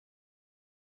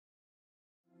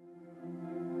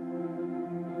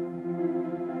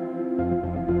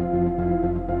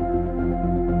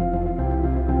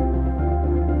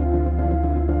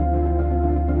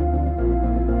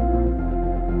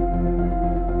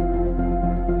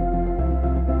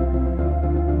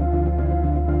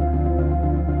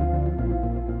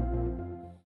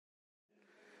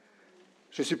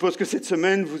Je suppose que cette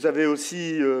semaine, vous avez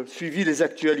aussi suivi les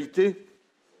actualités.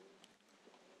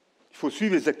 Il faut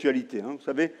suivre les actualités, hein, vous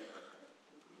savez.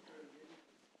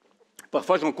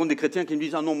 Parfois, je rencontre des chrétiens qui me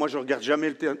disent « Ah non, moi je ne regarde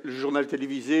jamais le journal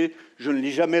télévisé, je ne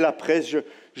lis jamais la presse, je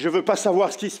ne veux pas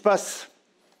savoir ce qui se passe. »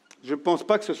 Je ne pense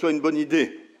pas que ce soit une bonne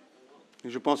idée.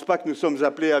 Je ne pense pas que nous sommes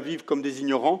appelés à vivre comme des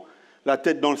ignorants, la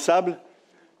tête dans le sable,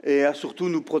 et à surtout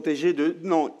nous protéger de...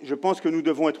 Non, je pense que nous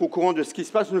devons être au courant de ce qui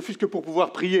se passe, ne fût-ce que pour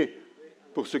pouvoir prier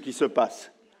pour ce qui se passe.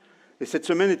 Et cette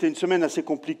semaine était une semaine assez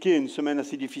compliquée, une semaine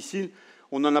assez difficile.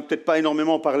 On n'en a peut-être pas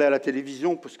énormément parlé à la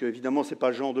télévision, parce qu'évidemment, ce n'est pas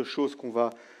le genre de choses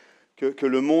que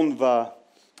le monde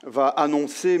va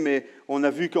annoncer, mais on a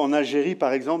vu qu'en Algérie,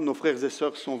 par exemple, nos frères et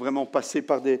sœurs sont vraiment passent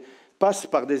par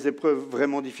des épreuves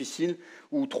vraiment difficiles,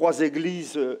 où 3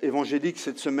 églises évangéliques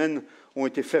cette semaine ont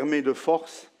été fermées de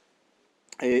force.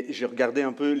 Et j'ai regardé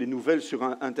un peu les nouvelles sur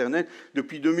Internet.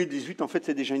 Depuis 2018, en fait,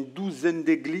 c'est déjà une 12aine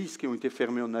d'églises qui ont été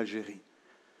fermées en Algérie,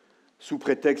 sous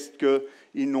prétexte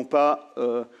qu'ils n'ont pas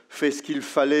fait ce qu'il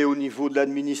fallait au niveau de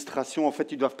l'administration. En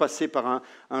fait, ils doivent passer par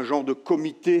un genre de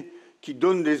comité qui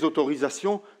donne des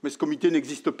autorisations, mais ce comité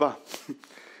n'existe pas.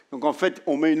 Donc en fait,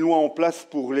 on met une loi en place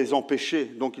pour les empêcher.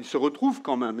 Donc ils se retrouvent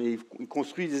quand même, et ils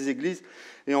construisent des églises,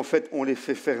 et en fait, on les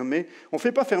fait fermer. On ne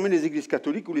fait pas fermer les églises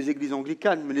catholiques ou les églises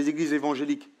anglicanes, mais les églises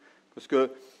évangéliques, parce qu'ils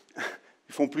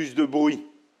font plus de bruit,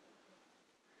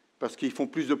 parce qu'ils font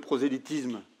plus de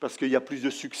prosélytisme, parce qu'il y a plus de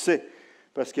succès,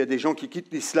 parce qu'il y a des gens qui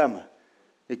quittent l'islam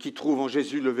et qui trouvent en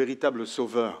Jésus le véritable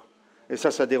sauveur. Et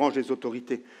ça dérange les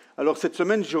autorités. Alors cette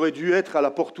semaine, j'aurais dû être à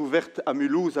la porte ouverte à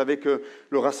Mulhouse avec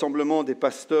le rassemblement des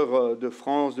pasteurs de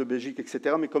France, de Belgique,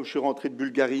 etc. Mais comme je suis rentré de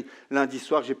Bulgarie lundi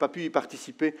soir, je n'ai pas pu y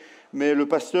participer. Mais le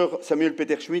pasteur Samuel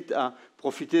Peter Schmidt a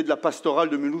profité de la pastorale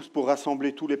de Mulhouse pour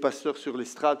rassembler tous les pasteurs sur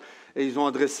l'estrade. Et ils ont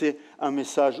adressé un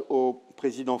message au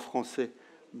président français,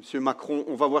 M. Macron.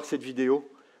 On va voir cette vidéo.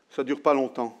 Ça ne dure pas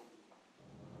longtemps.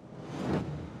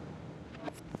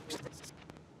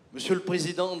 Monsieur le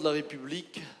Président de la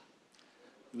République,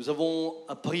 nous avons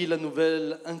appris la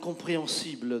nouvelle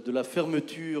incompréhensible de la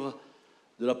fermeture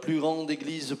de la plus grande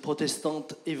église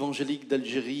protestante évangélique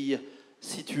d'Algérie,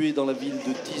 située dans la ville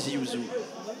de Tizi Ouzou.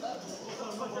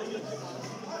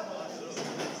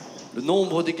 Le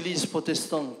nombre d'églises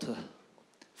protestantes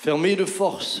fermées de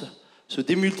force se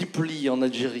démultiplie en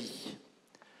Algérie.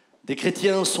 Des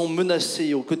chrétiens sont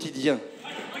menacés au quotidien,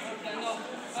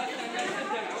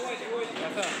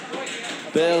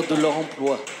 perdent leur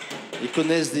emploi et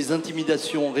connaissent des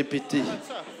intimidations répétées.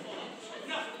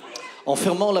 En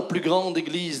fermant la plus grande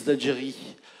église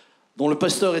d'Algérie, dont le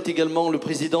pasteur est également le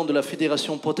président de la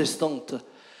fédération protestante,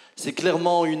 c'est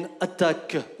clairement une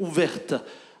attaque ouverte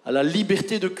à la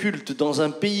liberté de culte dans un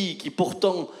pays qui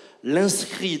pourtant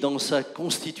l'inscrit dans sa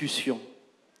constitution.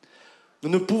 Nous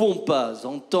ne pouvons pas,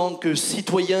 en tant que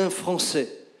citoyens français,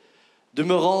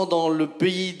 demeurant dans le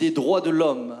pays des droits de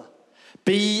l'homme,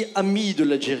 pays ami de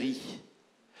l'Algérie,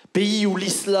 pays où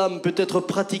l'islam peut être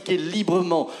pratiqué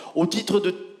librement au titre de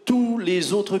tous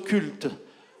les autres cultes,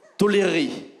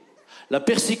 tolérer la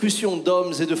persécution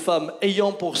d'hommes et de femmes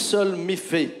ayant pour seul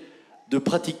méfait de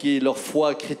pratiquer leur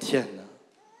foi chrétienne.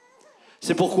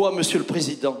 C'est pourquoi, Monsieur le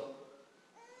Président,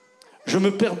 je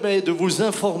me permets de vous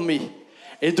informer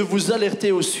et de vous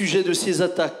alerter au sujet de ces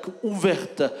attaques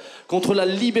ouvertes contre la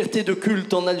liberté de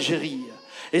culte en Algérie,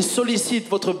 et sollicite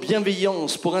votre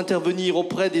bienveillance pour intervenir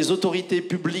auprès des autorités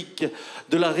publiques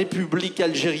de la République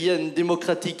algérienne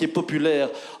démocratique et populaire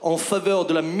en faveur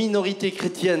de la minorité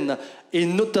chrétienne et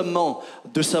notamment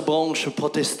de sa branche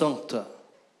protestante.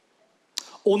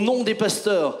 Au nom des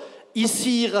pasteurs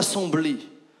ici rassemblés,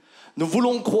 nous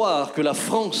voulons croire que la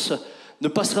France ne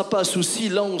passera pas sous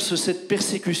silence cette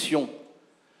persécution.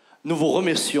 Nous vous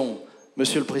remercions,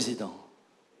 Monsieur le Président.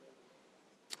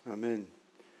 Amen.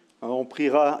 Alors on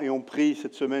priera et on prie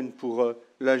cette semaine pour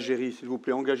l'Algérie. S'il vous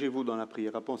plaît, engagez-vous dans la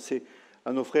prière. Pensez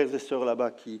à nos frères et sœurs là-bas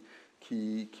qui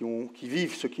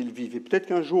vivent ce qu'ils vivent. Et peut-être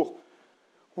qu'un jour,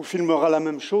 on filmera la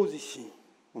même chose ici.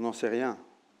 On n'en sait rien.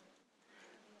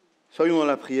 Soyons dans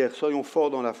la prière, soyons forts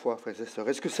dans la foi, frères et sœurs.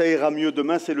 Est-ce que ça ira mieux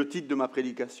demain? C'est le titre de ma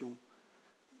prédication.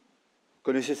 Vous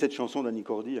connaissez cette chanson d'Annie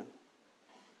Cordy, hein?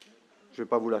 Je ne vais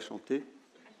pas vous la chanter.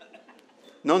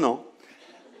 Non.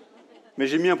 Mais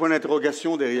j'ai mis un point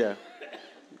d'interrogation derrière.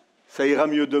 Ça ira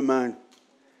mieux demain.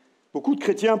 Beaucoup de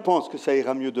chrétiens pensent que ça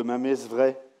ira mieux demain, mais est-ce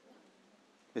vrai?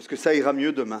 Est-ce que ça ira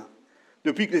mieux demain?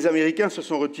 Depuis que les Américains se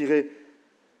sont retirés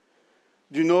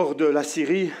du nord de la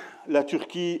Syrie, la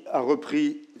Turquie a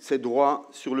repris ses droits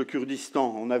sur le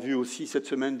Kurdistan. On a vu aussi cette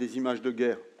semaine des images de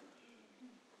guerre.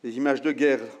 Des images de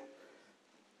guerre.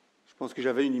 Je pense que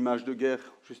j'avais une image de guerre,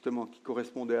 justement, qui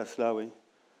correspondait à cela, oui.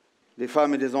 Des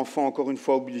femmes et des enfants, encore une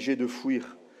fois, obligés de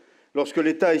fuir. Lorsque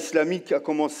l'État islamique a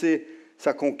commencé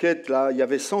sa conquête, là, il y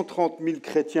avait 130 000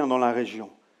 chrétiens dans la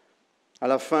région. À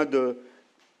la fin de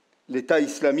l'État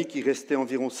islamique, il restait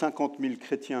environ 50 000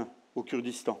 chrétiens au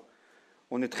Kurdistan.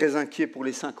 On est très inquiet pour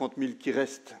les 50 000 qui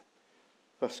restent,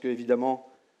 parce qu'évidemment,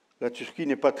 la Turquie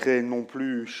n'est pas très non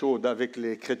plus chaude avec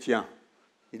les chrétiens.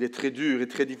 Il est très dur et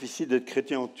très difficile d'être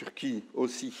chrétien en Turquie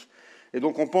aussi. Et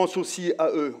donc on pense aussi à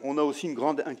eux. On a aussi une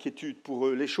grande inquiétude pour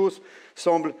eux. Les choses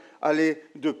semblent aller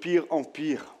de pire en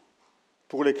pire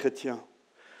pour les chrétiens.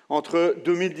 Entre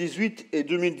 2018 et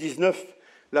 2019,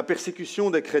 la persécution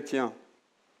des chrétiens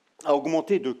a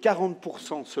augmenté de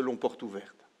 40% selon Portes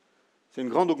Ouvertes. C'est une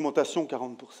grande augmentation,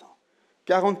 40%.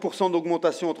 40%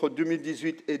 d'augmentation entre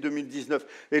 2018 et 2019.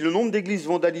 Et le nombre d'églises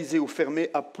vandalisées ou fermées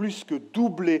a plus que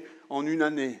doublé en une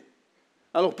année.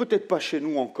 Alors peut-être pas chez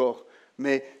nous encore,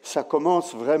 mais ça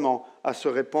commence vraiment à se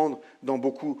répandre dans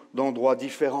beaucoup d'endroits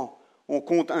différents. On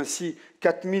compte ainsi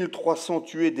 4300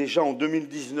 tués déjà en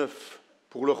 2019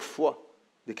 pour leur foi,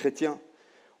 des chrétiens.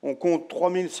 On compte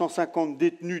 3150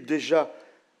 détenus déjà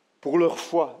pour leur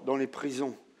foi dans les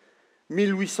prisons.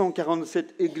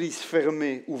 1847 églises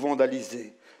fermées ou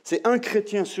vandalisées. C'est un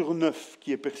chrétien sur 9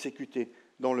 qui est persécuté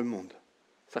dans le monde.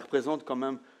 Ça représente quand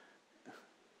même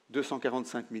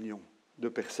 245 millions de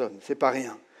personnes. C'est pas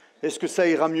rien. Est-ce que ça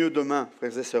ira mieux demain,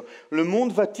 frères et sœurs? Le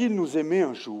monde va-t-il nous aimer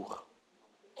un jour?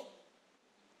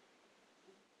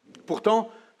 Pourtant,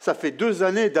 ça fait 2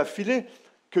 années d'affilée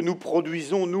que nous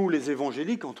produisons, nous les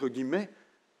évangéliques, entre guillemets,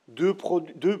 deux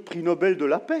prix Nobel de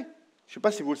la paix. Je ne sais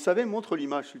pas si vous le savez, montre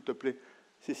l'image, s'il te plaît,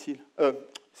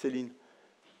 Céline.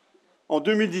 En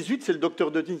 2018, c'est le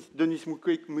docteur Denis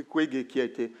Mukwege qui a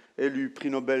été élu prix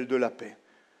Nobel de la paix.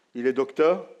 Il est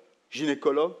docteur,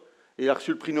 gynécologue, et il a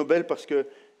reçu le prix Nobel parce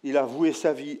qu'il a voué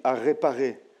sa vie à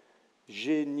réparer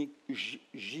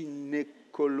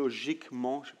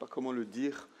gynécologiquement, je ne sais pas comment le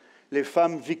dire, les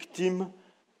femmes victimes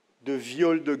de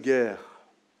viols de guerre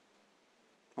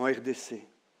en RDC.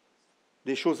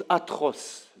 Des choses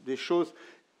atroces, des choses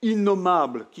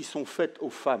innommables qui sont faites aux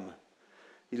femmes.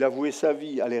 Il a voué sa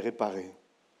vie à les réparer.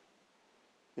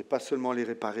 Et pas seulement les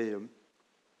réparer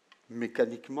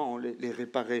mécaniquement, les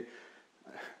réparer.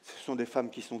 Ce sont des femmes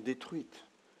qui sont détruites.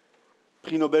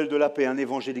 Prix Nobel de la paix, un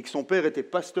évangélique. Son père était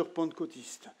pasteur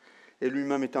pentecôtiste. Et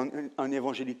lui-même est un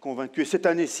évangélique convaincu. Et cette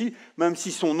année-ci, même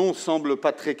si son nom ne semble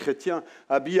pas très chrétien,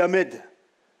 Abiy Ahmed,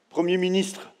 Premier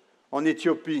ministre en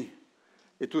Éthiopie,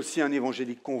 est aussi un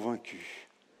évangélique convaincu.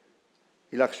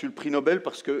 Il a reçu le prix Nobel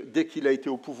parce que dès qu'il a été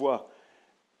au pouvoir,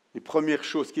 les premières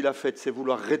choses qu'il a faites, c'est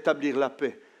vouloir rétablir la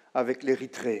paix avec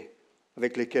l'Érythrée,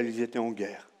 avec lesquels ils étaient en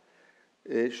guerre.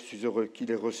 Et je suis heureux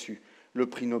qu'il ait reçu le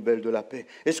prix Nobel de la paix.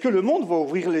 Est-ce que le monde va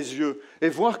ouvrir les yeux et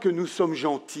voir que nous sommes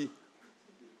gentils?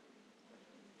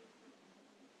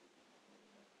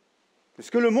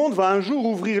 Est-ce que le monde va un jour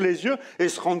ouvrir les yeux et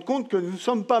se rendre compte que nous ne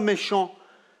sommes pas méchants,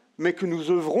 mais que nous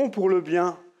œuvrons pour le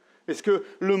bien? Est-ce que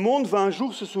le monde va un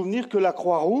jour se souvenir que la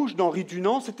Croix-Rouge d'Henri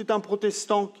Dunant, c'était un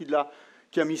protestant qui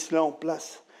a mis cela en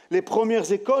place? Les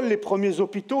premières écoles, les premiers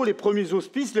hôpitaux, les premiers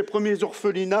hospices, les premiers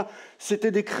orphelinats,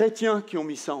 c'était des chrétiens qui ont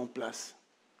mis ça en place.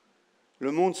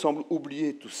 Le monde semble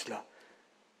oublier tout cela.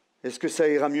 Est-ce que ça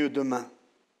ira mieux demain?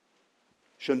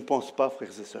 Je ne pense pas,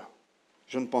 frères et sœurs.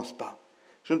 Je ne pense pas.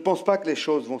 Je ne pense pas que les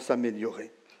choses vont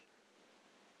s'améliorer.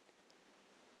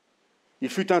 Il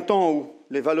fut un temps où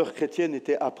les valeurs chrétiennes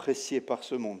étaient appréciées par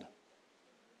ce monde.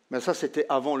 Mais ça, c'était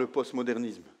avant le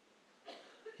postmodernisme.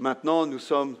 Maintenant, nous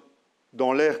sommes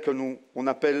dans l'ère que on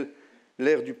appelle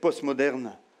l'ère du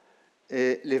postmoderne,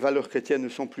 et les valeurs chrétiennes ne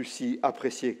sont plus si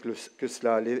appréciées que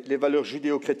cela. Les valeurs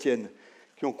judéo-chrétiennes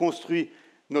qui ont construit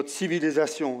notre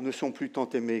civilisation ne sont plus tant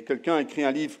aimées. Quelqu'un a écrit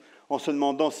un livre en se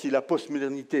demandant si la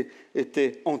postmodernité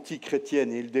était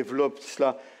anti-chrétienne, et il développe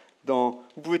cela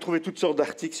Vous pouvez trouver toutes sortes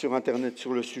d'articles sur Internet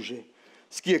sur le sujet.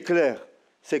 Ce qui est clair,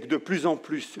 c'est que de plus en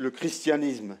plus, le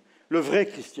christianisme, le vrai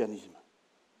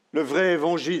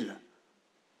évangile,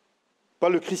 pas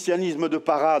le christianisme de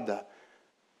parade,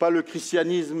 pas le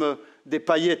christianisme des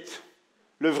paillettes,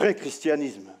 le vrai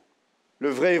christianisme, le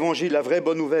vrai évangile, la vraie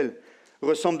bonne nouvelle,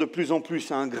 ressemble de plus en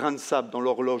plus à un grain de sable dans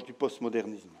l'horloge du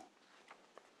postmodernisme.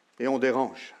 Et on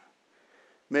dérange.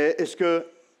 Mais est-ce que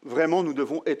vraiment nous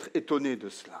devons être étonnés de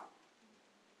cela?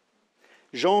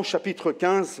 Jean chapitre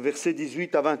 15, versets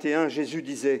 18 à 21, Jésus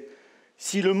disait «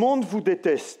 Si le monde vous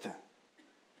déteste,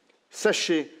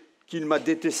 sachez qu'il m'a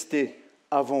détesté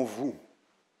avant vous.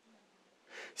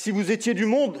 Si vous étiez du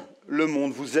monde, le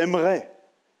monde vous aimerait,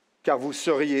 car vous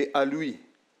seriez à lui.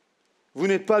 Vous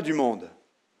n'êtes pas du monde,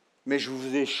 mais je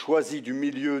vous ai choisi du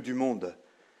milieu du monde.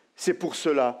 C'est pour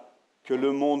cela que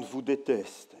le monde vous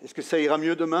déteste. Est-ce que ça ira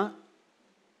mieux demain?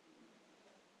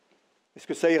 Est-ce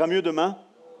que ça ira mieux demain?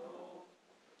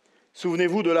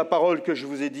 Souvenez-vous de la parole que je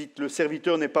vous ai dite, le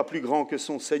serviteur n'est pas plus grand que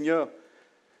son Seigneur.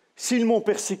 S'ils m'ont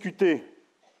persécuté,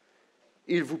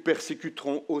 ils vous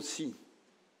persécuteront aussi.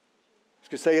 Est-ce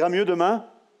que ça ira mieux demain?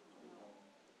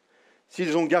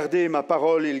 S'ils ont gardé ma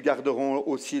parole, ils garderont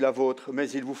aussi la vôtre, mais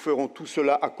ils vous feront tout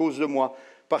cela à cause de moi,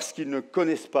 parce qu'ils ne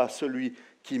connaissent pas celui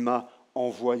qui m'a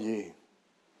envoyé.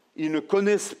 Ils ne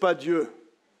connaissent pas Dieu,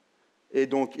 et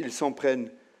donc ils s'en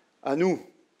prennent à nous.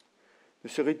 Ne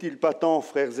serait-il pas temps,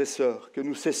 frères et sœurs, que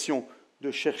nous cessions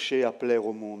de chercher à plaire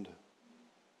au monde?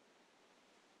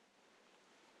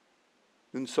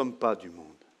 Nous ne sommes pas du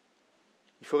monde.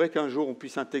 Il faudrait qu'un jour on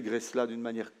puisse intégrer cela d'une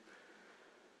manière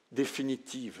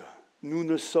définitive. Nous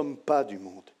ne sommes pas du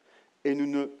monde et nous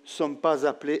ne sommes pas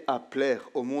appelés à plaire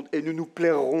au monde et nous ne nous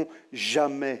plairons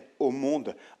jamais au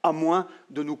monde, à moins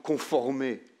de nous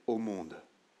conformer au monde.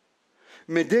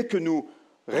 Mais dès que nous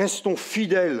restons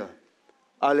fidèles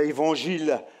à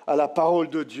l'Évangile, à la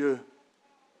parole de Dieu,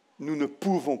 nous ne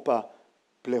pouvons pas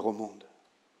plaire au monde.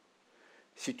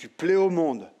 Si tu plais au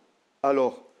monde,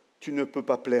 alors tu ne peux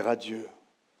pas plaire à Dieu.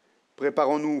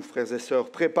 Préparons-nous, frères et sœurs,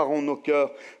 préparons nos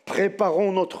cœurs,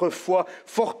 préparons notre foi,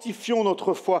 fortifions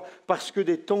notre foi, parce que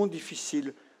des temps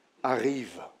difficiles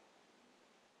arrivent.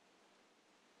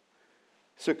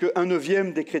 Ce que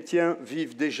 1/9 des chrétiens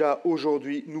vivent déjà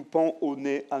aujourd'hui nous pend au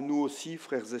nez à nous aussi,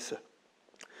 frères et sœurs.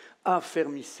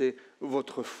 Affermissez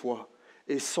votre foi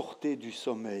et sortez du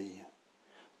sommeil.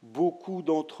 Beaucoup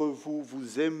d'entre vous,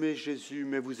 vous aimez Jésus,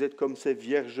 mais vous êtes comme ces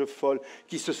vierges folles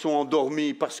qui se sont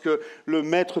endormies parce que le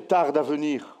Maître tarde à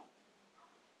venir.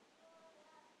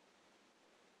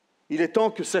 Il est temps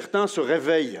que certains se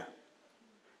réveillent.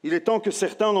 Il est temps que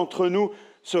certains d'entre nous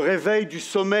se réveillent du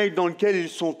sommeil dans lequel ils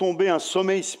sont tombés, un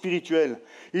sommeil spirituel.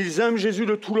 Ils aiment Jésus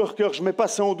de tout leur cœur, je ne mets pas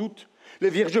ça en doute.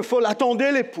 Les vierges folles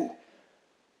attendaient l'époux.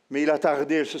 Mais il a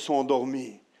tardé, elles se sont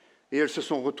endormies et elles se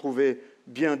sont retrouvées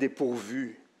bien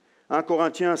dépourvues. 1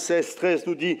 Corinthiens 16, 13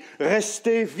 nous dit «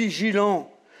 Restez vigilants,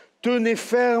 tenez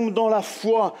ferme dans la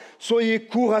foi, soyez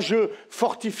courageux,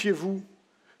 fortifiez-vous. »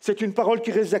 C'est une parole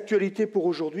qui reste d'actualité pour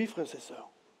aujourd'hui, frères et sœurs.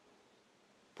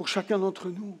 Pour chacun d'entre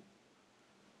nous,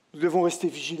 nous devons rester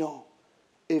vigilants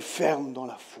et fermes dans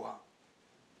la foi.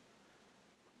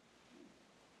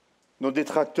 Nos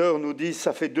détracteurs nous disent «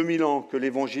 Ça fait 2000 ans que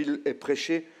l'Évangile est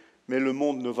prêché, mais le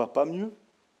monde ne va pas mieux. »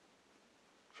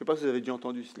 Je ne sais pas si vous avez déjà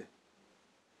entendu cela.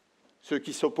 Ceux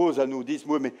qui s'opposent à nous disent «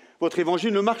 Oui, mais votre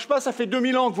évangile ne marche pas, ça fait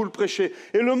 2000 ans que vous le prêchez,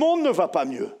 et le monde ne va pas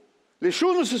mieux. Les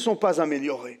choses ne se sont pas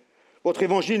améliorées. Votre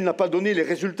évangile n'a pas donné les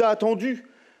résultats attendus.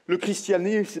 Le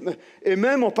christianisme est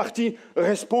même en partie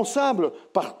responsable,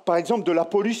 par exemple, de la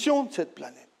pollution de cette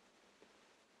planète. »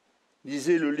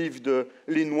 Lisez le livre de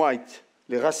Lynn White, «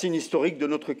 Les racines historiques de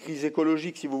notre crise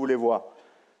écologique », si vous voulez voir.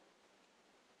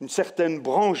 Une certaine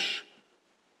branche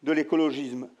de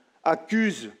l'écologisme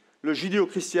accuse le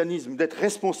judéo-christianisme d'être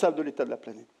responsable de l'état de la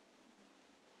planète.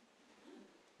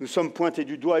 Nous sommes pointés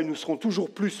du doigt et nous serons toujours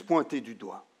plus pointés du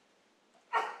doigt.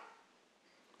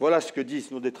 Voilà ce que disent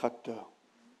nos détracteurs.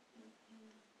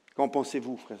 Qu'en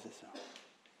pensez-vous, frères et sœurs?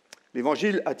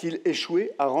 L'Évangile a-t-il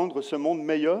échoué à rendre ce monde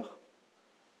meilleur?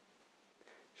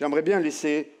 J'aimerais bien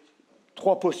laisser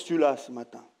 3 postulats ce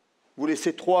matin. Vous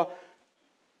laissez 3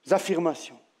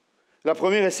 affirmations. La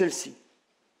première est celle-ci.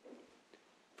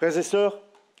 Frères et sœurs,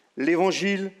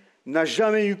 l'Évangile n'a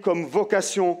jamais eu comme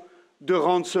vocation de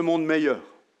rendre ce monde meilleur.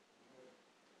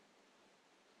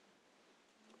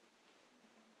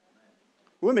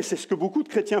 Oui, mais c'est ce que beaucoup de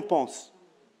chrétiens pensent.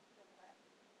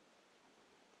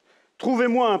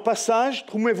 Trouvez-moi un passage,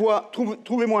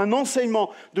 trouvez-moi un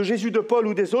enseignement de Jésus, de Paul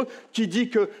ou des autres qui dit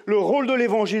que le rôle de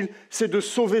l'Évangile, c'est de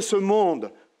sauver ce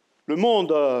monde, le monde,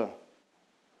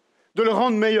 de le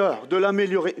rendre meilleur, de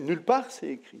l'améliorer. Nulle part, c'est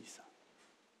écrit ça.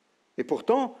 Et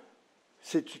pourtant,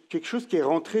 c'est quelque chose qui est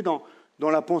rentré dans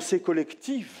la pensée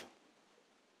collective.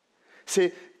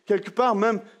 C'est quelque part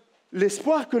même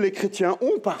l'espoir que les chrétiens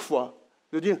ont parfois,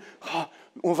 de dire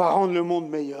 « on va rendre le monde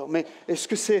meilleur ». Mais est-ce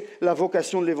que c'est la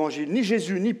vocation de l'Évangile? Ni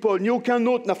Jésus, ni Paul, ni aucun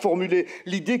autre n'a formulé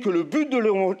l'idée que le but de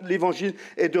l'Évangile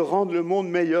est de rendre le monde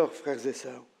meilleur, frères et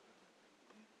sœurs.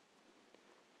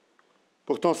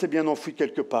 Pourtant, c'est bien enfoui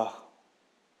quelque part.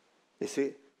 Et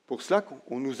c'est pour cela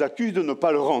qu'on nous accuse de ne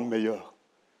pas le rendre meilleur.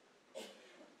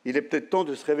 Il est peut-être temps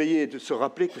de se réveiller et de se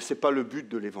rappeler que ce n'est pas le but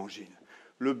de l'Évangile.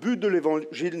 Le but de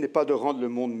l'Évangile n'est pas de rendre le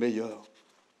monde meilleur.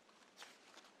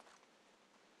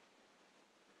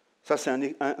 Ça,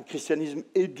 c'est un christianisme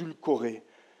édulcoré.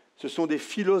 Ce sont des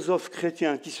philosophes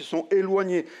chrétiens qui se sont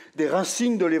éloignés des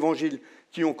racines de l'Évangile,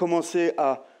 qui ont commencé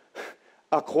à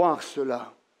à croire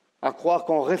cela, à croire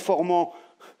qu'en réformant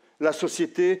la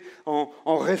société,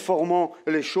 en réformant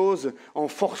les choses, en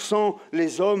forçant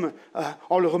les hommes,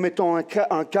 en leur mettant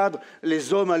un cadre,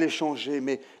 les hommes allaient changer.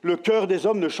 Mais le cœur des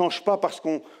hommes ne change pas parce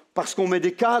qu'on met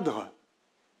des cadres.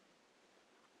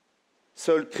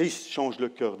 Seul Christ change le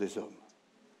cœur des hommes.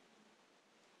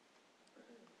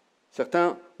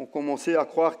 Certains ont commencé à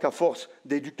croire qu'à force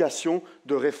d'éducation,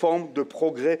 de réforme, de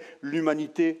progrès,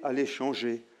 l'humanité allait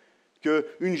changer.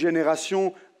 Qu'une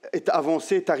génération est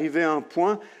avancée, est arrivée à un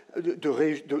point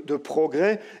de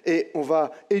progrès et on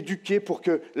va éduquer pour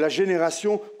que la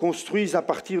génération construise à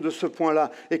partir de ce point-là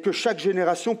et que chaque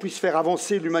génération puisse faire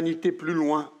avancer l'humanité plus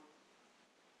loin.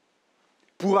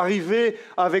 Pour arriver,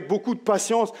 avec beaucoup de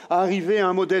patience, à arriver à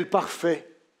un modèle parfait.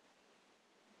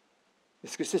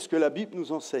 Est-ce que c'est ce que la Bible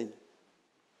nous enseigne ?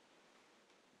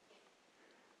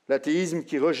 L'athéisme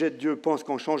qui rejette Dieu pense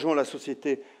qu'en changeant la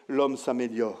société, l'homme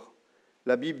s'améliore.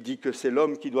 La Bible dit que c'est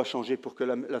l'homme qui doit changer pour que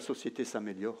la société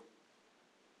s'améliore.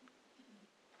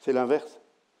 C'est l'inverse.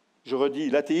 Je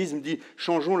redis, l'athéisme dit «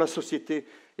 changeons la société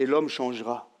et l'homme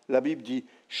changera ». La Bible dit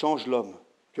 « change l'homme »,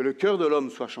 que le cœur de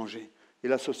l'homme soit changé et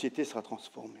la société sera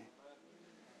transformée.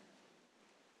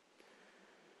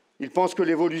 Il pense que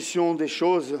l'évolution des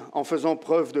choses, en faisant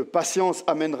preuve de patience,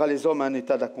 amènera les hommes à un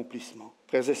état d'accomplissement.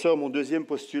 Frères et sœurs, mon deuxième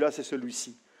postulat, c'est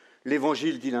celui-ci.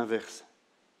 L'Évangile dit l'inverse.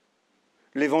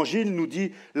 L'Évangile nous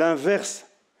dit l'inverse.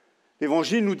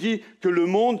 L'Évangile nous dit que le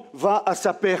monde va à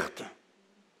sa perte.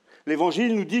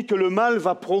 L'Évangile nous dit que le mal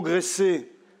va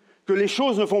progresser, que les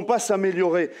choses ne vont pas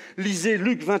s'améliorer. Lisez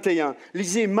Luc 21,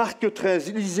 lisez Marc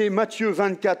 13, lisez Matthieu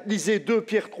 24, lisez 2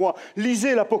 Pierre 3,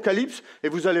 lisez l'Apocalypse et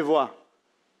vous allez voir.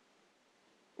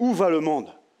 Où va le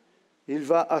monde ? Il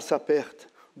va à sa perte.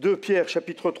 2 Pierre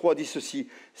chapitre 3 dit ceci,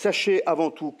 « Sachez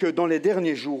avant tout que dans les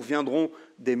derniers jours viendront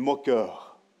des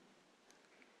moqueurs. »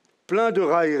 Plein de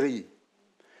railleries.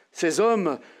 Ces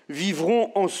hommes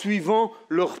vivront en suivant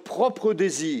leurs propres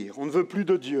désirs. On ne veut plus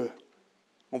de Dieu.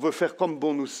 On veut faire comme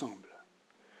bon nous semble.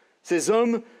 Ces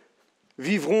hommes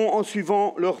vivront en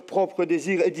suivant leurs propres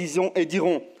désirs et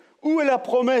diront « Où est la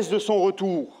promesse de son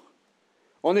retour ?»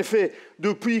 En effet,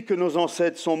 depuis que nos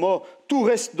ancêtres sont morts, tout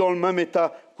reste dans le même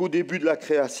état qu'au début de la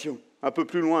création. Un peu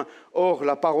plus loin, « Or,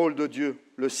 la parole de Dieu,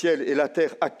 le ciel et la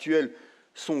terre actuels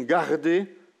sont gardés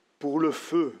pour le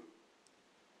feu. »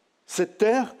 Cette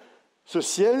terre, ce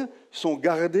ciel, sont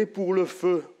gardés pour le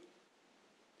feu,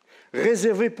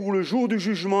 réservés pour le jour du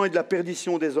jugement et de la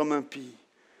perdition des hommes impies.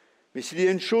 Mais s'il y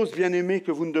a une chose, bien-aimée,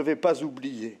 que vous ne devez pas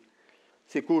oublier,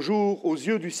 c'est qu'au jour, aux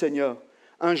yeux du Seigneur,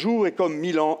 un jour est comme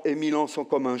 1000 ans et 1000 ans sont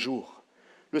comme un jour.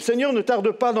 Le Seigneur ne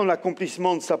tarde pas dans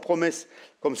l'accomplissement de sa promesse,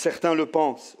 comme certains le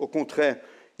pensent. Au contraire,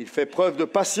 il fait preuve de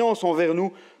patience envers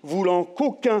nous, voulant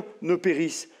qu'aucun ne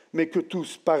périsse, mais que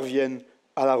tous parviennent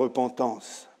à la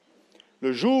repentance.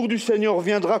 Le jour du Seigneur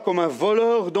viendra comme un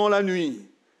voleur dans la nuit,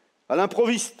 à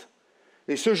l'improviste.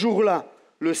 Et ce jour-là,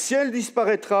 le ciel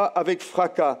disparaîtra avec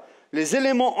fracas, les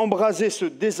éléments embrasés se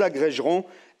désagrégeront,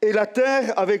 et la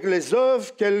terre, avec les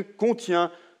œuvres qu'elle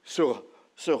contient,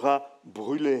 sera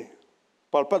brûlée. On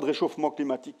ne parle pas de réchauffement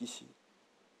climatique ici.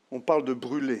 On parle de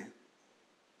brûler.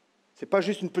 Ce n'est pas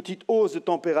juste une petite hausse de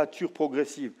température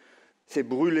progressive, c'est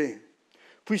brûler.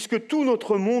 Puisque tout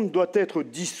notre monde doit être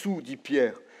dissous, dit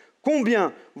Pierre,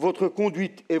 combien votre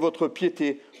conduite et votre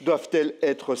piété doivent-elles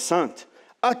être saintes ?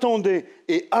 Attendez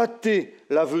et hâtez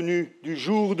la venue du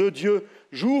jour de Dieu,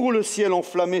 jour où le ciel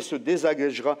enflammé se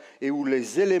désagrégera et où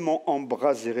les éléments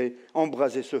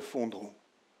embrasés se fondront.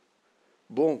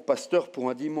 Bon, pasteur, pour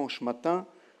un dimanche matin,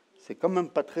 c'est quand même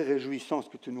pas très réjouissant ce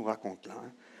que tu nous racontes là.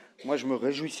 Hein. Moi, je me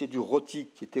réjouissais du rôti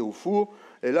qui était au four,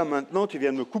 et là maintenant, tu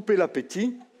viens de me couper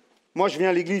l'appétit. Moi, je viens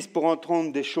à l'église pour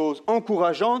entendre des choses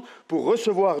encourageantes, pour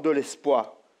recevoir de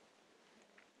l'espoir.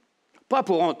 Pas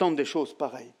pour entendre des choses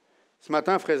pareilles. Ce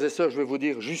matin, frères et sœurs, je vais vous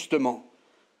dire justement,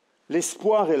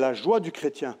 l'espoir et la joie du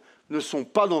chrétien ne sont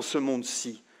pas dans ce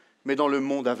monde-ci, mais dans le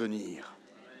monde à venir.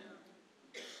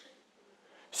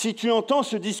 Si tu entends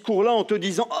ce discours-là en te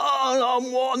disant « Ah là,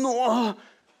 moi, non !»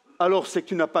 alors c'est que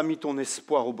tu n'as pas mis ton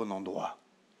espoir au bon endroit.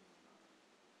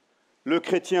 Le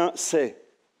chrétien sait,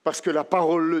 parce que la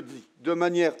parole le dit, de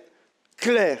manière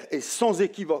claire et sans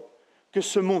équivoque, que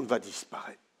ce monde va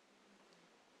disparaître.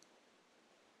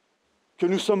 Que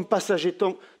nous sommes passagers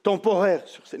temporaires,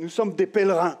 nous sommes des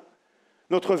pèlerins.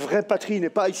 Notre vraie patrie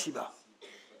n'est pas ici-bas.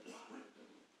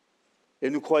 Et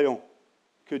nous croyons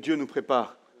que Dieu nous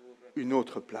prépare une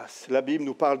autre place. La Bible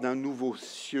nous parle d'un nouveau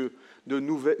cieux, une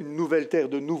nouvelle terre,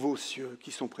 de nouveaux cieux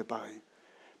qui sont préparés.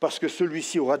 Parce que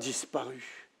celui-ci aura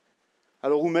disparu.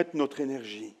 Alors où mettre notre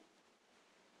énergie ?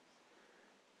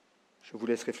 Je vous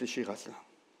laisse réfléchir à cela.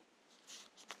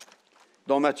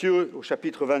 Dans Matthieu, au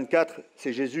chapitre 24,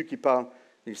 c'est Jésus qui parle.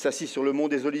 Il s'assit sur le mont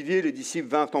des Oliviers, les disciples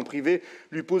vinrent en privé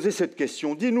lui poser cette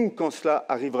question. « Dis-nous, quand cela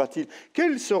arrivera-t-il?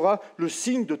 Quel sera le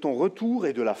signe de ton retour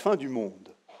et de la fin du monde ?»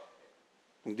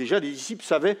 Donc déjà, les disciples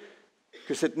savaient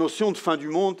que cette notion de fin du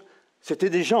monde,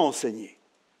 c'était déjà enseigné.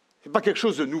 Ce n'est pas quelque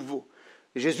chose de nouveau.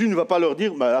 Et Jésus ne va pas leur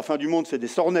dire, la fin du monde, c'est des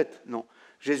sornettes. Non,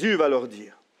 Jésus va leur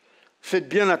dire, faites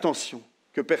bien attention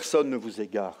que personne ne vous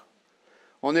égare.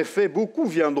 En effet, beaucoup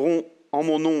viendront en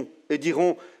mon nom et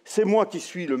diront, c'est moi qui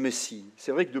suis le Messie.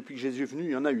 C'est vrai que depuis que Jésus est venu,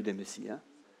 il y en a eu des Messies.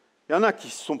 Il y en a qui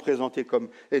se sont présentés comme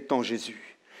étant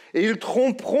Jésus. Et ils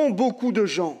tromperont beaucoup de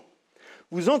gens.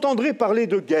 Vous entendrez parler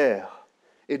de guerre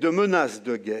et de menaces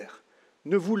de guerre.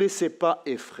 Ne vous laissez pas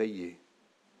effrayer.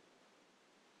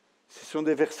 Ce sont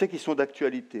des versets qui sont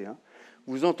d'actualité.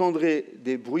 Vous entendrez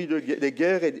des bruits des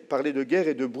guerres et parler de guerre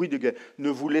et de bruits de guerre. Ne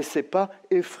vous laissez pas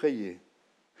effrayer.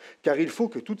 Car il faut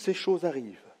que toutes ces choses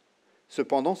arrivent.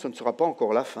 Cependant, ce ne sera pas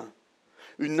encore la fin.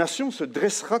 Une nation se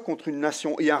dressera contre une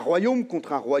nation et un royaume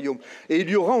contre un royaume. Et il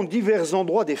y aura en divers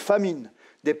endroits des famines,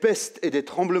 des pestes et des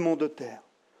tremblements de terre.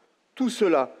 Tout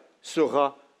cela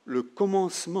sera le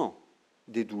commencement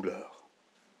des douleurs.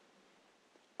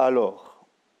 Alors,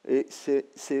 et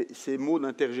ces mots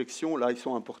d'interjection, là, ils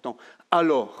sont importants.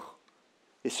 Alors,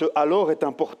 et ce « alors » est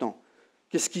important.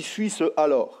 Qu'est-ce qui suit ce «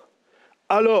 alors » ?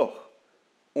 Alors,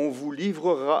 on vous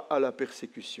livrera à la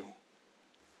persécution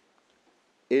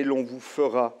et l'on vous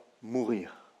fera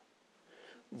mourir.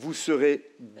 Vous serez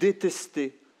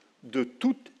détestés de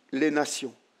toutes les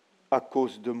nations à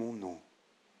cause de mon nom.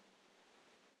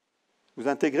 Vous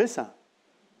intégrez ça?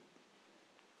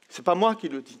 Ce n'est pas moi qui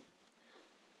le dis.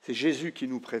 C'est Jésus qui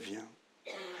nous prévient.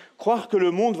 Croire que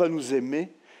le monde va nous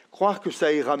aimer, croire que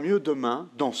ça ira mieux demain,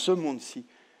 dans ce monde-ci,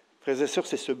 frères et sœurs,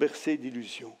 c'est se bercer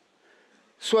d'illusions.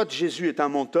 Soit Jésus est un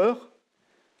menteur,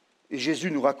 et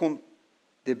Jésus nous raconte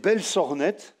des belles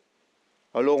sornettes,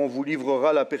 alors on vous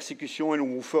livrera à la persécution et on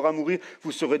vous fera mourir,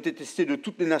 vous serez détestés de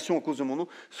toutes les nations à cause de mon nom.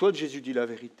 Soit Jésus dit la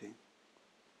vérité.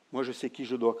 Moi, je sais qui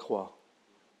je dois croire.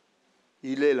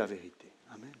 Il est la vérité.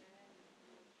 Amen.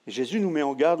 Et Jésus nous met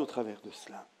en garde au travers de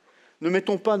cela. Ne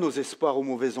mettons pas nos espoirs au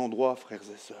mauvais endroit, frères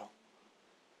et sœurs.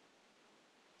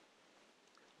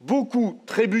 Beaucoup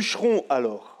trébucheront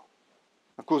alors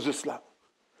à cause de cela.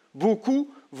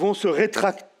 Beaucoup vont se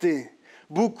rétracter.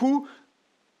 Beaucoup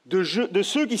de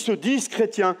ceux qui se disent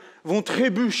chrétiens vont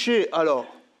trébucher alors.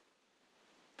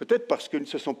 Peut-être parce qu'ils ne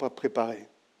se sont pas préparés.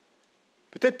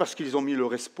 Peut-être parce qu'ils ont mis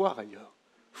leur espoir ailleurs,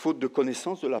 faute de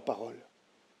connaissance de la parole.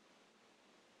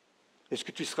 Est-ce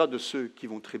que tu seras de ceux qui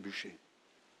vont trébucher?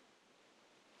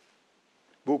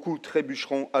 Beaucoup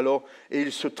trébucheront alors et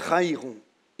ils se trahiront.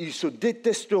 Ils se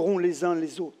détesteront les uns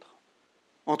les autres.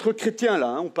 Entre chrétiens,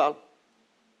 là, on parle.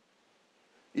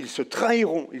 Ils se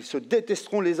trahiront, ils se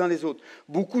détesteront les uns les autres.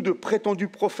 Beaucoup de prétendus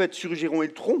prophètes surgiront,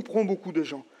 ils tromperont beaucoup de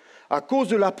gens. À cause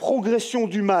de la progression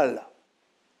du mal,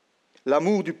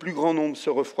 l'amour du plus grand nombre se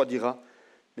refroidira,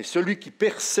 mais celui qui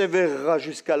persévérera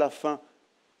jusqu'à la fin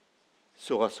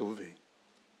sera sauvé.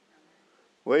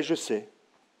 Oui, je sais.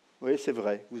 Oui, c'est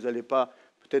vrai. Vous n'allez pas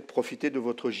peut-être profiter de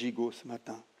votre gigot ce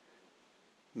matin.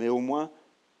 Mais au moins,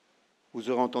 vous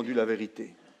aurez entendu la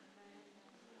vérité.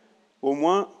 Au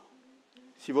moins,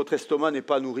 si votre estomac n'est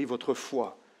pas nourri, votre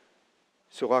foi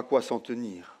saura à quoi s'en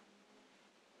tenir.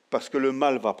 Parce que le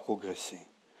mal va progresser.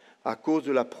 À cause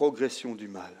de la progression du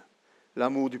mal,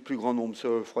 l'amour du plus grand nombre se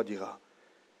refroidira.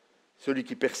 Celui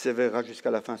qui persévérera jusqu'à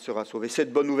la fin sera sauvé.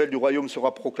 Cette bonne nouvelle du royaume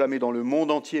sera proclamée dans le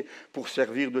monde entier pour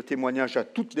servir de témoignage à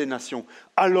toutes les nations.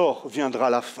 Alors viendra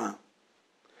la fin.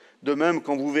 De même,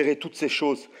 quand vous verrez toutes ces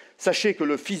choses, sachez que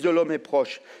le Fils de l'homme est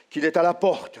proche, qu'il est à la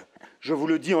porte. Je vous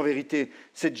le dis en vérité,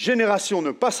 cette génération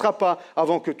ne passera pas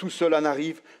avant que tout cela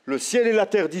n'arrive. Le ciel et la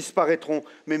terre disparaîtront,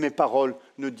 mais mes paroles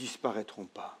ne disparaîtront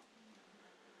pas.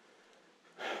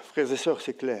 Frères et sœurs,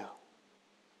 c'est clair.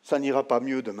 Ça n'ira pas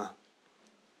mieux demain.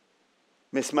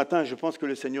 Mais ce matin, je pense que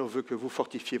le Seigneur veut que vous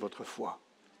fortifiez votre foi.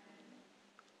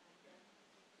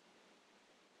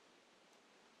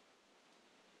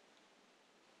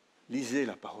 Lisez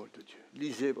la parole de Dieu,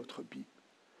 lisez votre Bible.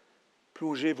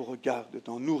 Plongez vos regards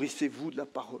dedans, nourrissez-vous de la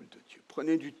parole de Dieu.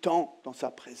 Prenez du temps dans sa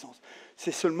présence.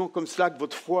 C'est seulement comme cela que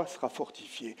votre foi sera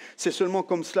fortifiée. C'est seulement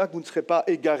comme cela que vous ne serez pas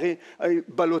égarés,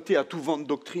 ballottés à tout vent de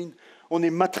doctrine. On est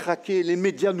matraqués, les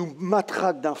médias nous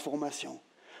matraquent d'informations.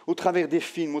 Au travers des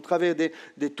films, au travers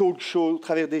des talk shows, au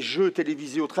travers des jeux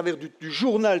télévisés, au travers du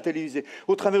journal télévisé,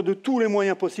 au travers de tous les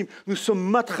moyens possibles, nous sommes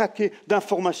matraqués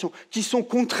d'informations qui sont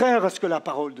contraires à ce que la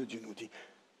parole de Dieu nous dit.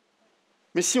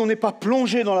 Mais si on n'est pas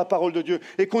plongé dans la parole de Dieu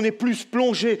et qu'on est plus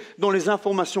plongé dans les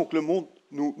informations que le monde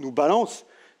nous balance,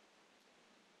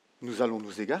 nous allons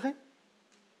nous égarer.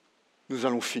 nous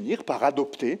allons finir par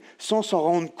adopter, sans s'en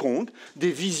rendre compte,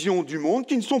 des visions du monde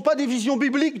qui ne sont pas des visions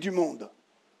bibliques du monde.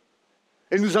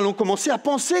 Et nous allons commencer à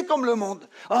penser comme le monde.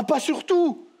 Ah, pas sur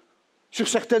tout. Sur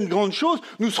certaines grandes choses,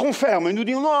 nous serons fermes et nous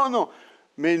dirons non, non.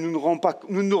 Mais nous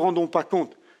ne nous rendons pas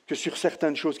compte que sur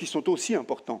certaines choses qui sont aussi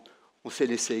importantes, on s'est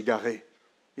laissé égarer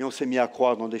et on s'est mis à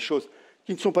croire dans des choses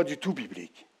qui ne sont pas du tout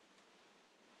bibliques.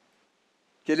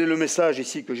 Quel est le message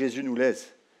ici que Jésus nous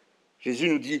laisse? Jésus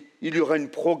nous dit, il y aura une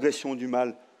progression du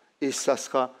mal et ça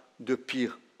sera de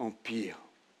pire en pire.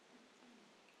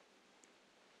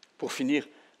 Pour finir,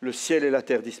 le ciel et la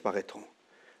terre disparaîtront.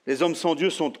 Les hommes sans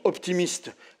Dieu sont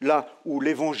optimistes là où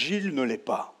l'Évangile ne l'est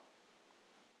pas.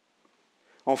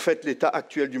 En fait, l'état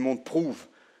actuel du monde prouve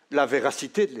la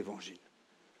véracité de l'Évangile.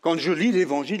 Quand je lis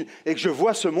l'Évangile et que je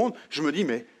vois ce monde, je me dis,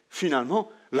 mais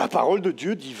finalement, la parole de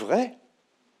Dieu dit vrai.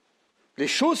 Les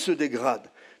choses se dégradent.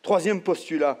 Troisième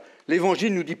postulat,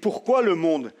 l'Évangile nous dit pourquoi le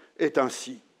monde est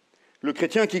ainsi. Le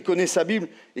chrétien qui connaît sa Bible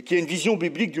et qui a une vision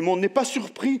biblique du monde n'est pas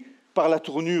surpris par la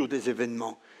tournure des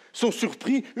événements. Sont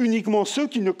surpris uniquement ceux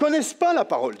qui ne connaissent pas la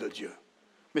parole de Dieu.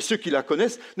 Mais ceux qui la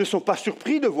connaissent ne sont pas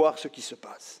surpris de voir ce qui se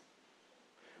passe.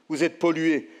 Vous êtes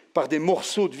pollués par des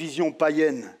morceaux de vision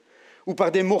païenne ou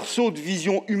par des morceaux de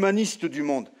vision humaniste du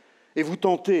monde et vous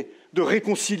tentez de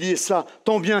réconcilier ça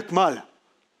tant bien que mal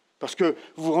parce que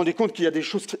vous vous rendez compte qu'il y a des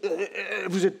choses,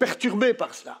 vous êtes perturbés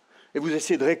par cela et vous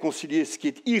essayez de réconcilier ce qui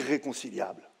est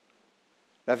irréconciliable.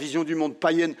 La vision du monde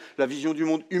païenne, la vision du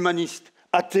monde humaniste,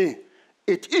 athée,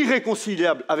 est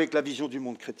irréconciliable avec la vision du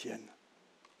monde chrétienne.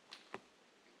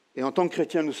 Et en tant que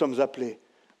chrétiens, nous sommes appelés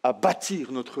à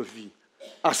bâtir notre vie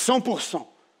à 100%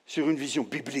 sur une vision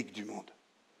biblique du monde.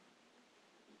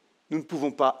 Nous ne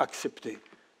pouvons pas accepter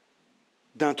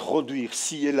d'introduire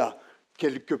ci et là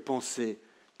quelques pensées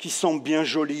qui semblent bien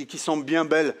jolies, qui semblent bien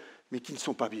belles, mais qui ne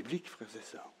sont pas bibliques, frères et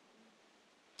sœurs.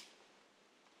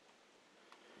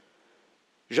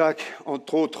 Jacques,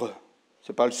 entre autres,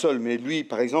 ce n'est pas le seul, mais lui,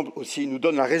 par exemple, aussi, nous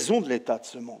donne la raison de l'état de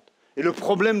ce monde. Et le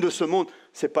problème de ce monde,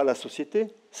 ce n'est pas la société,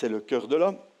 c'est le cœur de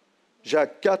l'homme.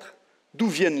 Jacques 4, d'où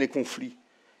viennent les conflits?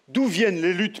 D'où viennent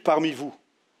les luttes parmi vous?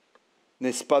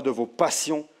 N'est-ce pas de vos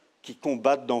passions qui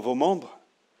combattent dans vos membres?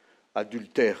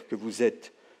 Adultères que vous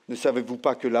êtes, ne savez-vous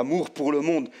pas que l'amour pour le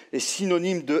monde est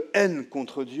synonyme de haine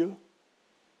contre Dieu?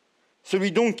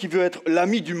 Celui donc qui veut être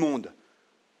l'ami du monde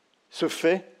se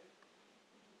fait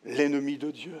l'ennemi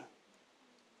de Dieu.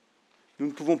 Nous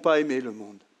ne pouvons pas aimer le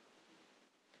monde.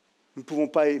 Nous ne pouvons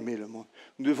pas aimer le monde.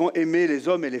 Nous devons aimer les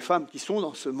hommes et les femmes qui sont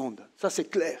dans ce monde. Ça, c'est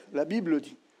clair. La Bible le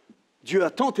dit. Dieu a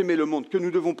tant aimé le monde que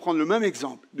nous devons prendre le même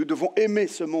exemple. Nous devons aimer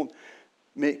ce monde.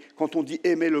 Mais quand on dit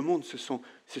aimer le monde, ce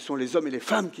sont les hommes et les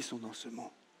femmes qui sont dans ce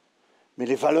monde. Mais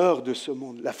les valeurs de ce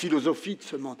monde, la philosophie de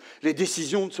ce monde, les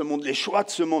décisions de ce monde, les choix de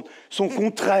ce monde sont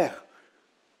contraires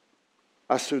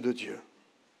à ceux de Dieu.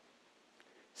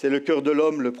 C'est le cœur de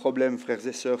l'homme le problème, frères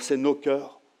et sœurs. C'est nos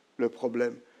cœurs le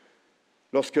problème.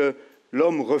 Lorsque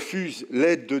l'homme refuse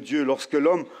l'aide de Dieu, lorsque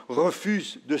l'homme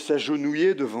refuse de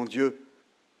s'agenouiller devant Dieu,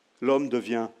 l'homme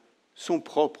devient son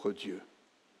propre Dieu.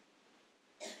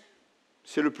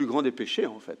 C'est le plus grand des péchés,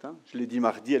 en fait. Je l'ai dit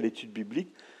mardi à l'étude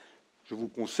biblique. Je vous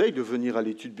conseille de venir à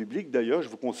l'étude biblique, d'ailleurs. Je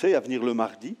vous conseille à venir le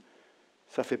mardi.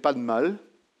 Ça ne fait pas de mal.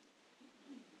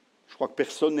 Je crois que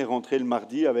personne n'est rentré le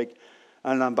mardi avec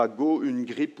un lumbago, une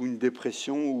grippe ou une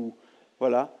dépression. Ou,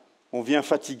 voilà. On vient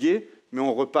fatigué, mais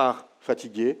on repart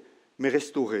fatigué, mais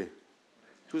restauré.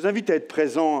 Je vous invite à être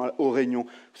présent aux réunions.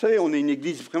 Vous savez, on est une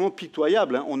église vraiment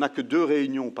pitoyable. On n'a que 2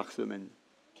 réunions par semaine.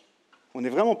 On n'est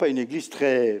vraiment pas une église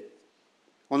très...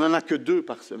 On n'en a que 2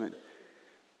 par semaine.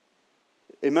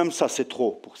 Et même ça, c'est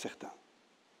trop pour certains.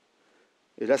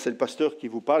 Et là, c'est le pasteur qui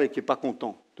vous parle et qui n'est pas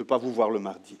content de ne pas vous voir le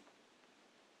mardi.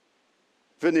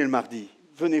 Venez le mardi,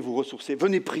 venez vous ressourcer,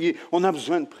 venez prier. On a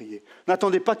besoin de prier.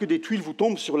 N'attendez pas que des tuiles vous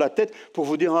tombent sur la tête pour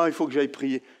vous dire « Ah, il faut que j'aille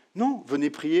prier ». Non, venez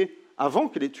prier avant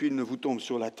que les tuiles ne vous tombent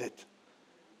sur la tête.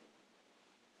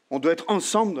 On doit être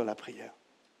ensemble dans la prière.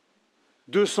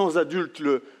 200 adultes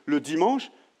le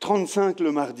dimanche, 35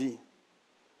 le mardi.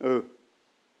 Il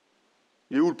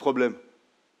est où le problème?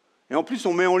 Et en plus,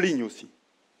 on met en ligne aussi.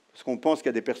 Parce qu'on pense qu'il y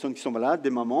a des personnes qui sont malades,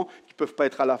 des mamans, qui ne peuvent pas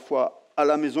être à la fois à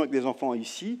la maison avec les enfants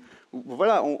ici.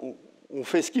 Voilà, on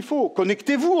fait ce qu'il faut.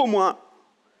 Connectez-vous au moins.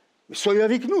 Mais soyez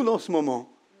avec nous dans ce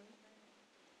moment.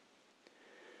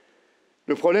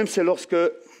 Le problème, c'est lorsque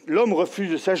l'homme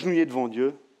refuse de s'agenouiller devant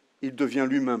Dieu, il devient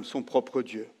lui-même son propre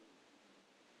Dieu.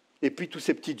 Et puis tous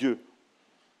ces petits dieux,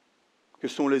 que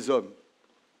sont les hommes,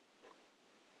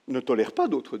 ne tolèrent pas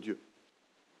d'autres dieux.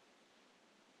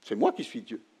 C'est moi qui suis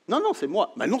Dieu. Non, c'est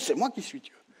moi. Mais non, c'est moi qui suis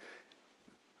Dieu.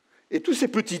 Et tous ces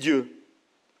petits dieux,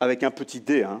 avec un petit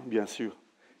d, bien sûr,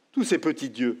 Tous ces petits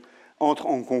dieux entrent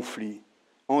en conflit,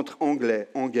 entrent en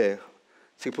guerre.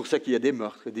 C'est pour ça qu'il y a des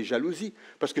meurtres et des jalousies.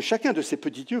 Parce que chacun de ces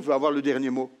petits dieux veut avoir le dernier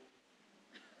mot.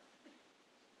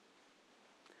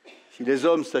 Si les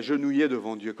hommes s'agenouillaient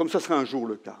devant Dieu, comme ça sera un jour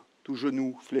le cas, tout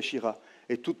genou fléchira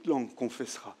et toute langue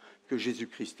confessera que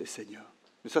Jésus-Christ est Seigneur.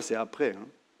 Mais ça, c'est après.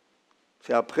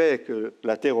 C'est après que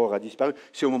la terre aura disparu.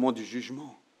 C'est au moment du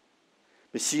jugement.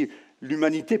 Mais si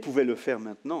l'humanité pouvait le faire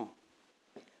maintenant,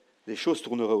 les choses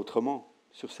tourneraient autrement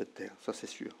sur cette terre, ça c'est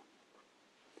sûr.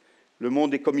 Le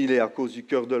monde est comme il est à cause du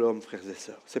cœur de l'homme, frères et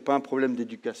sœurs. Ce n'est pas un problème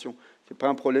d'éducation, ce n'est pas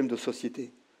un problème de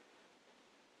société.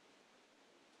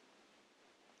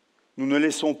 Nous ne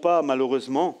laissons pas,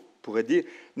 malheureusement, on pourrait dire,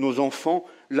 nos enfants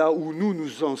là où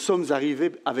nous en sommes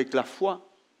arrivés avec la foi.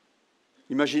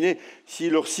 Imaginez si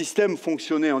leur système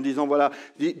fonctionnait en disant, voilà,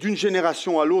 d'une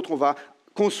génération à l'autre, on va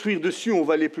construire dessus, on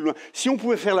va aller plus loin. Si on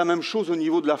pouvait faire la même chose au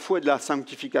niveau de la foi et de la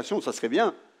sanctification, ça serait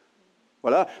bien.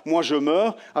 Voilà, moi je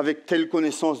meurs avec telle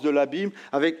connaissance de la Bible,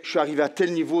 je suis arrivé à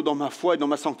tel niveau dans ma foi et dans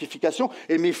ma sanctification,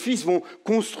 et mes fils vont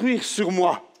construire sur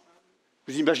moi.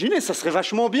 Vous imaginez, ça serait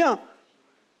vachement bien.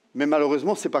 Mais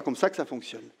malheureusement, ce n'est pas comme ça que ça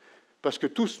fonctionne. Parce que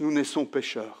tous, nous naissons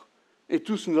pécheurs. Et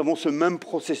tous, nous avons ce même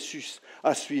processus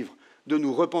à suivre, de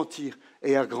nous repentir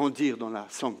et à grandir dans la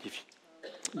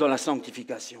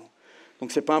sanctification.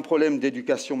 Donc ce n'est pas un problème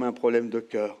d'éducation, mais un problème de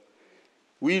cœur.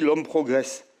 Oui, l'homme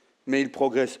progresse, mais il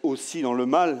progresse aussi dans le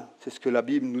mal. C'est ce que la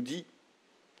Bible nous dit.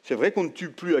 C'est vrai qu'on ne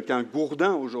tue plus avec un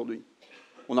gourdin aujourd'hui.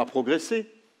 On a progressé.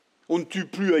 On ne tue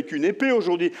plus avec une épée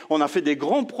aujourd'hui. On a fait des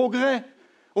grands progrès.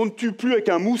 On ne tue plus avec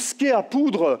un mousquet à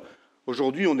poudre.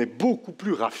 Aujourd'hui, on est beaucoup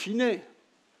plus raffiné.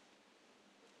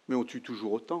 Mais on tue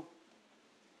toujours autant.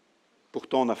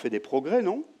 Pourtant, on a fait des progrès,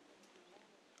 non?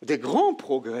 Des grands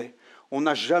progrès. On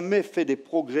n'a jamais fait des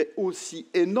progrès aussi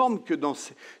énormes que dans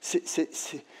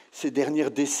ces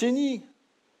dernières décennies.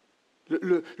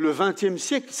 Le XXe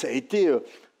siècle, ça a été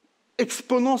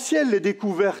exponentiel, les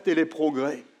découvertes et les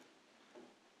progrès.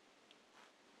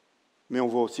 Mais on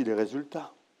voit aussi les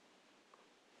résultats.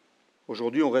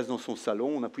 Aujourd'hui, on reste dans son salon,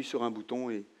 on appuie sur un bouton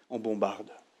et on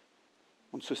bombarde.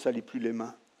 On ne se salit plus les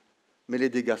mains. Mais les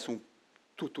dégâts sont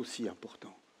tout aussi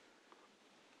importants.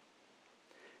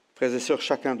 Frères et sœurs,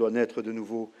 chacun doit naître de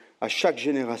nouveau à chaque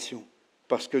génération,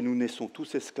 parce que nous naissons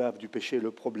tous esclaves du péché.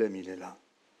 Le problème, il est là.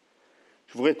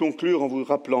 Je voudrais conclure en vous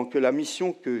rappelant que la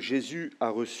mission que Jésus a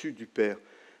reçue du Père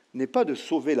n'est pas de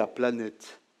sauver la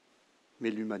planète, mais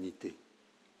l'humanité.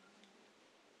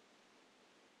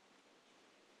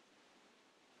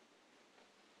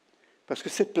 Parce que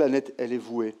cette planète, elle est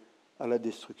vouée à la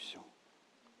destruction.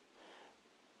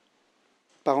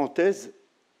 Parenthèse,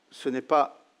 ce n'est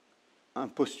pas un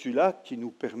postulat qui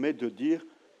nous permet de dire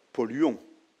 « polluons ».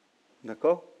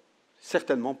 D'accord?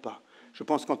 Certainement pas. Je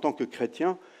pense qu'en tant que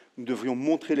chrétiens, nous devrions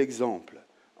montrer l'exemple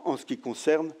en ce qui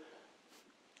concerne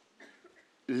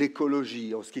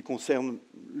l'écologie, en ce qui concerne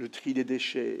le tri des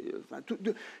déchets. Enfin,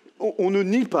 on ne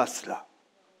nie pas cela.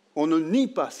 On ne nie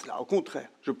pas cela, au contraire.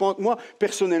 Je pense, moi,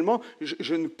 personnellement,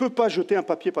 je ne peux pas jeter un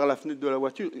papier par la fenêtre de la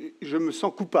voiture. Je me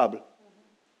sens coupable.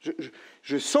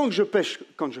 Je sens que je pêche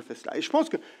quand je fais cela. Et je pense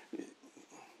que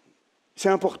c'est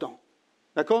important.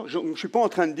 D'accord? Je ne suis pas en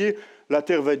train de dire la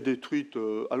terre va être détruite.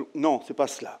 Non, ce n'est pas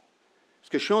cela. Ce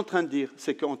que je suis en train de dire,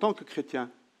 c'est qu'en tant que chrétiens,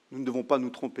 nous ne devons pas nous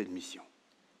tromper de mission.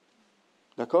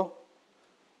 D'accord?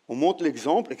 On montre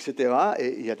l'exemple, etc.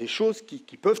 Et il y a des choses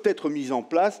qui peuvent être mises en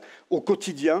place au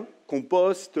quotidien.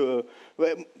 Compost,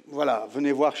 voilà,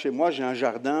 venez voir chez moi, j'ai un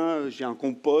jardin, j'ai un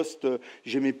compost,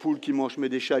 j'ai mes poules qui mangent mes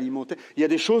déchets alimentaires. Il y a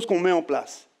des choses qu'on met en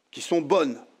place, qui sont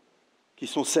bonnes, qui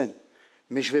sont saines.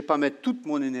 Mais je ne vais pas mettre toute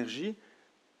mon énergie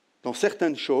dans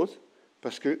certaines choses,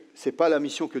 parce que ce n'est pas la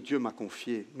mission que Dieu m'a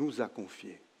confiée, nous a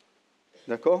confiée.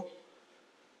 D'accord?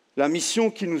 La mission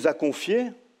qu'il nous a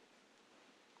confiée,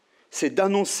 c'est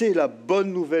d'annoncer la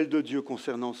bonne nouvelle de Dieu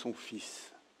concernant son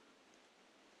Fils.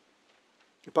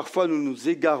 Et parfois, nous nous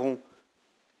égarons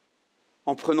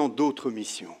en prenant d'autres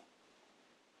missions,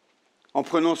 en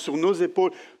prenant sur nos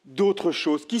épaules d'autres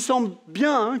choses qui semblent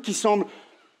bien, qui semblent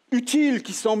utiles,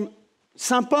 qui semblent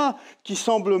sympas, qui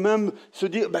semblent même se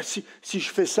dire si je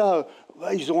fais ça,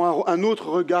 ils auront un autre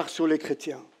regard sur les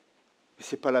chrétiens. Mais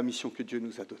ce n'est pas la mission que Dieu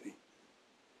nous a donnée.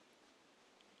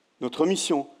 Notre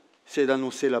mission, c'est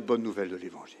d'annoncer la bonne nouvelle de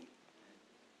l'Évangile.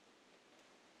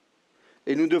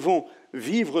 Et nous devons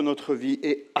vivre notre vie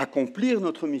et accomplir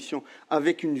notre mission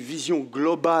avec une vision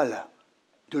globale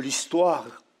de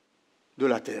l'histoire de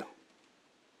la Terre,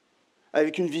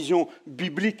 avec une vision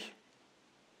biblique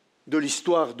de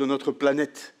l'histoire de notre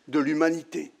planète, de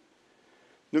l'humanité.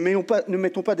 Ne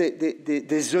mettons pas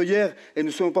des œillères et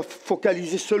ne soyons pas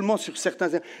focalisés seulement sur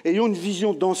certains. Ayons une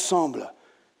vision d'ensemble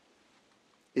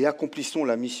et accomplissons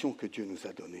la mission que Dieu nous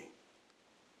a donnée.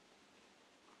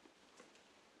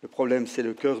 Le problème, c'est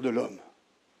le cœur de l'homme.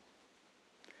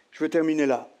 Je vais terminer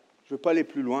là. Je ne vais pas aller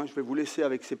plus loin. Je vais vous laisser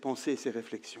avec ces pensées et ces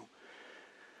réflexions.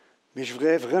 Mais je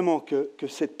voudrais vraiment que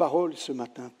cette parole ce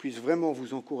matin puisse vraiment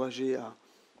vous encourager à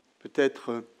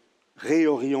peut-être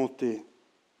réorienter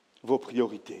vos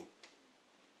priorités.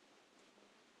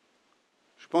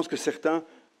 Je pense que certains,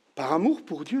 par amour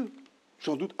pour Dieu,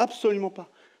 j'en doute absolument pas,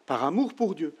 par amour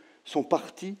pour Dieu, sont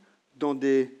partis dans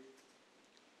des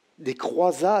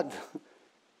croisades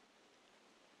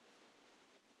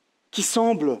qui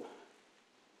semblent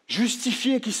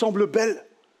justifiées, qui semblent belles,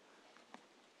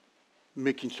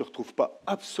 mais qui ne se retrouvent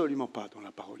absolument pas dans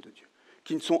la parole de Dieu,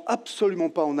 qui ne sont absolument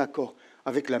pas en accord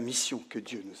avec la mission que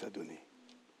Dieu nous a donnée.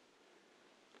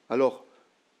 Alors,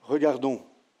 regardons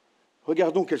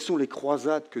quelles sont les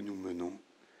croisades que nous menons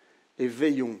et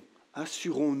veillons,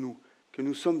 assurons-nous que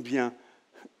nous sommes bien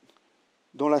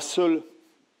dans la seule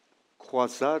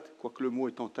croisade, quoique le mot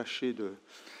est entaché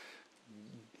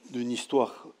d'une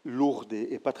histoire lourde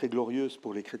et pas très glorieuse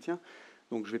pour les chrétiens,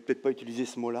 donc je ne vais peut-être pas utiliser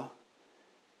ce mot-là.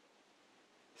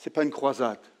 Ce n'est pas une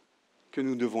croisade que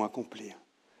nous devons accomplir,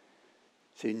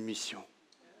 c'est une mission,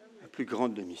 la plus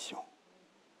grande des missions.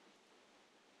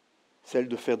 Celle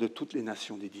de faire de toutes les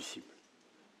nations des disciples,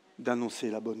 d'annoncer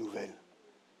la bonne nouvelle,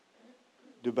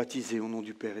 de baptiser au nom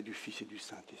du Père et du Fils et du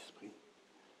Saint-Esprit.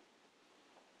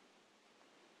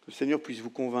 Que le Seigneur puisse vous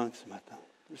convaincre ce matin,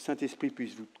 que le Saint-Esprit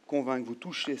puisse vous convaincre, vous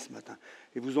toucher ce matin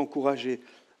et vous encourager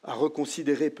à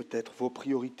reconsidérer peut-être vos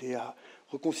priorités, à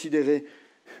reconsidérer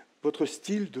votre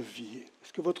style de vie.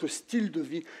 Est-ce que votre style de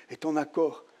vie est en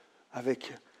accord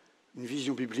avec une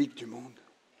vision biblique du monde ?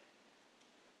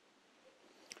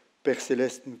 Père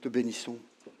Céleste, nous te bénissons.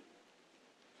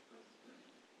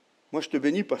 Moi, je te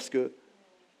bénis parce que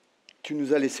tu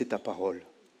nous as laissé ta parole.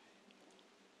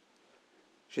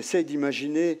 J'essaie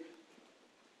d'imaginer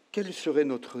quelle serait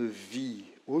notre vie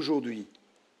aujourd'hui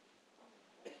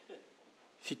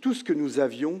si tout ce que nous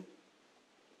avions,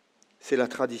 c'est la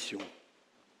tradition.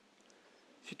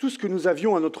 Si tout ce que nous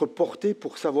avions à notre portée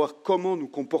pour savoir comment nous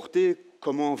comporter,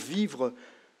 comment vivre,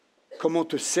 comment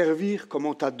te servir,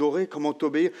 comment t'adorer, comment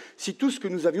t'obéir. Si tout ce que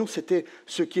nous avions, c'était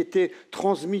ce qui était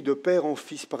transmis de père en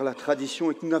fils par la tradition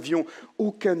et que nous n'avions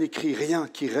aucun écrit, rien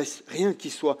qui reste, rien qui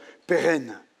soit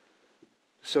pérenne,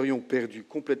 nous serions perdus,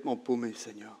 complètement paumés,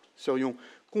 Seigneur. Nous serions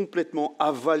complètement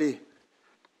avalés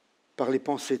par les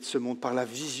pensées de ce monde, par la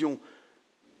vision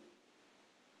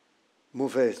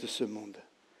mauvaise de ce monde.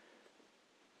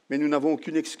 Mais nous n'avons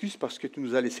aucune excuse parce que tu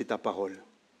nous as laissé ta parole.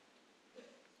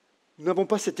 Nous n'avons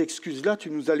pas cette excuse-là, tu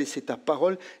nous as laissé ta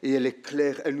parole et elle est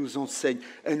claire, elle nous enseigne,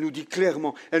 elle nous dit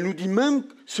clairement, elle nous dit même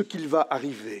ce qu'il va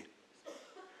arriver.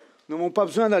 Nous n'avons pas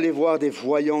besoin d'aller voir des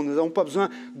voyants, nous n'avons pas besoin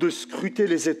de scruter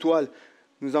les étoiles,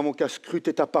 nous n'avons qu'à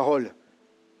scruter ta parole.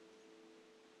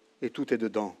 Et tout est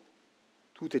dedans,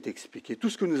 tout est expliqué. Tout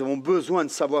ce que nous avons besoin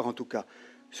de savoir en tout cas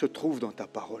se trouve dans ta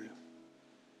parole.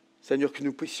 Seigneur, que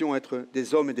nous puissions être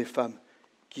des hommes et des femmes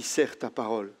qui serrent ta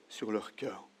parole sur leur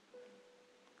cœur.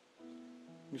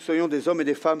 Nous soyons des hommes et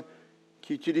des femmes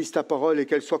qui utilisent ta parole et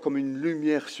qu'elle soit comme une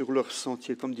lumière sur leur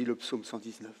sentier, comme dit le psaume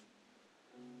 119.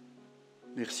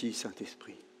 Merci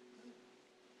Saint-Esprit.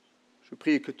 Je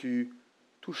prie que tu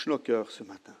touches nos cœurs ce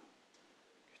matin,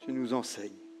 que tu nous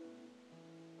enseignes,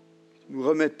 que tu nous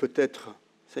remettes peut-être,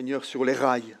 Seigneur, sur les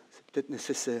rails, c'est peut-être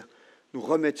nécessaire, nous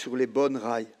remettre sur les bonnes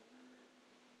rails.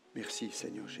 Merci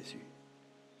Seigneur Jésus,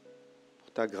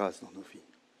 pour ta grâce dans nos vies.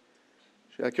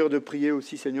 J'ai à cœur de prier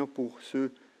aussi, Seigneur, pour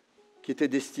ceux qui étaient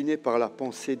destinés par la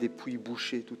pensée des puits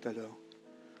bouchés tout à l'heure.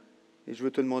 Et je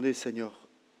veux te demander, Seigneur,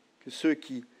 que ceux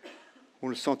qui ont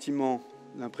le sentiment,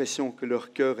 l'impression que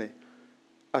leur cœur est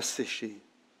asséché,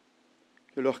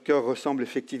 que leur cœur ressemble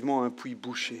effectivement à un puits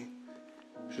bouché,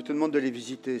 je te demande de les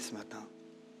visiter ce matin.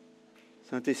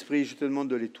 Saint-Esprit, je te demande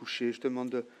de les toucher, je te demande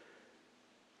de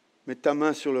mettre ta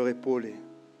main sur leur épaule et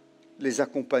les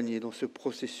accompagner dans ce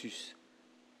processus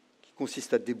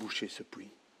consiste à déboucher ce puits.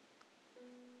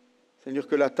 Seigneur,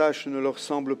 que la tâche ne leur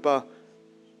semble pas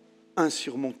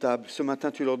insurmontable. Ce matin,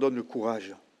 tu leur donnes le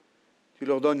courage. Tu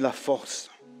leur donnes la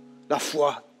force, la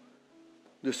foi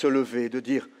de se lever, de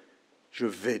dire « Je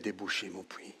vais déboucher mon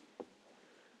puits.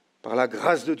 Par la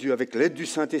grâce de Dieu, avec l'aide du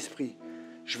Saint-Esprit,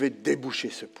 je vais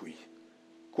déboucher ce puits.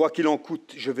 Quoi qu'il en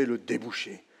coûte, je vais le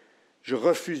déboucher. Je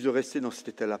refuse de rester dans cet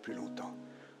état-là plus longtemps.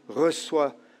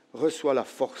 Reçois la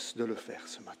force de le faire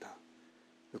ce matin.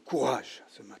 Le courage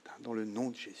ce matin, dans le nom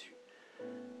de Jésus.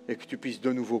 Et que tu puisses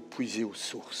de nouveau puiser aux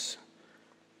sources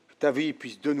ta vie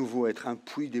puisse de nouveau être un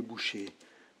puits débouché,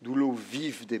 d'où l'eau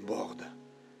vive déborde.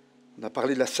 On a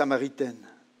parlé de la Samaritaine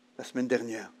la semaine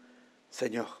dernière.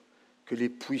 Seigneur, que les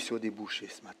puits soient débouchés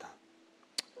ce matin.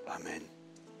 Amen.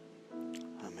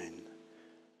 Amen.